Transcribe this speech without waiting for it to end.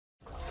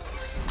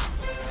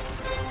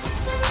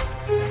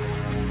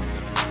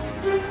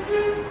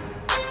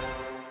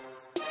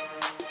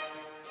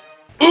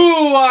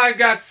I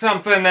got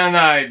something and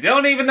I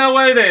don't even know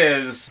what it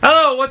is.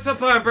 Hello, what's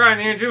up? I'm Brian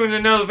here doing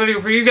another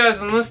video for you guys,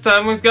 and this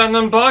time we've got an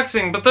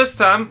unboxing, but this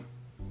time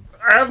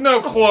I have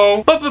no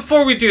clue. But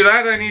before we do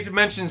that, I need to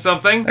mention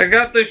something. I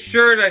got this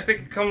shirt. I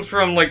think it comes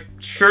from, like,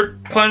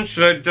 Shirt Punch.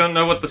 I don't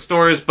know what the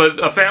store is, but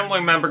a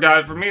family member got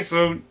it for me,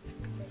 so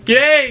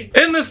yay!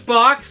 In this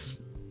box,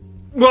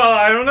 well,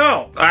 I don't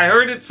know. I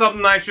heard it's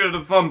something I should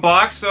have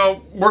unboxed,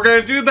 so we're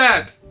gonna do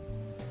that.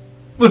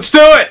 Let's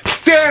do it!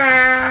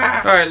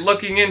 Yeah! Alright,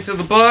 looking into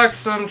the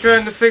box, I'm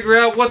trying to figure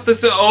out what this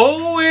is.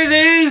 Oh, it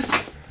is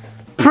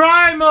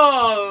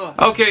Primal!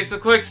 Okay, so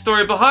quick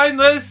story behind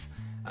this.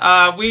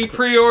 We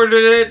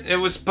pre-ordered it. It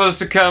was supposed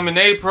to come in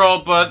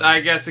April, but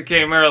I guess it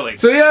came early.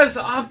 So yes,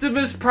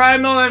 Optimus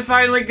Primal, I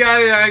finally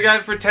got it. I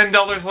got it for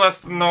 $10 less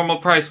than normal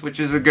price,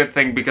 which is a good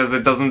thing because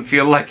it doesn't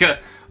feel like a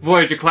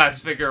Voyager class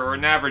figure or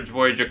an average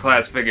Voyager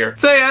class figure.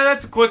 So yeah,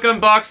 that's a quick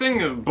unboxing.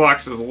 The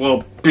box is a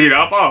little beat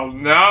up. Oh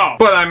no.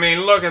 But I mean,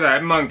 look at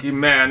that monkey,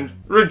 man.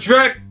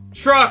 Retract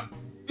truck.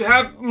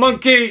 Have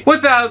monkey.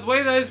 With that out of the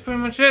way, that is pretty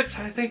much it.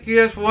 I thank you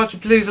guys for watching.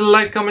 Please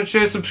like, comment,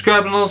 share,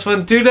 subscribe, and all those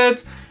fun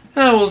doodads.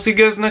 And I will see you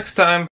guys next time.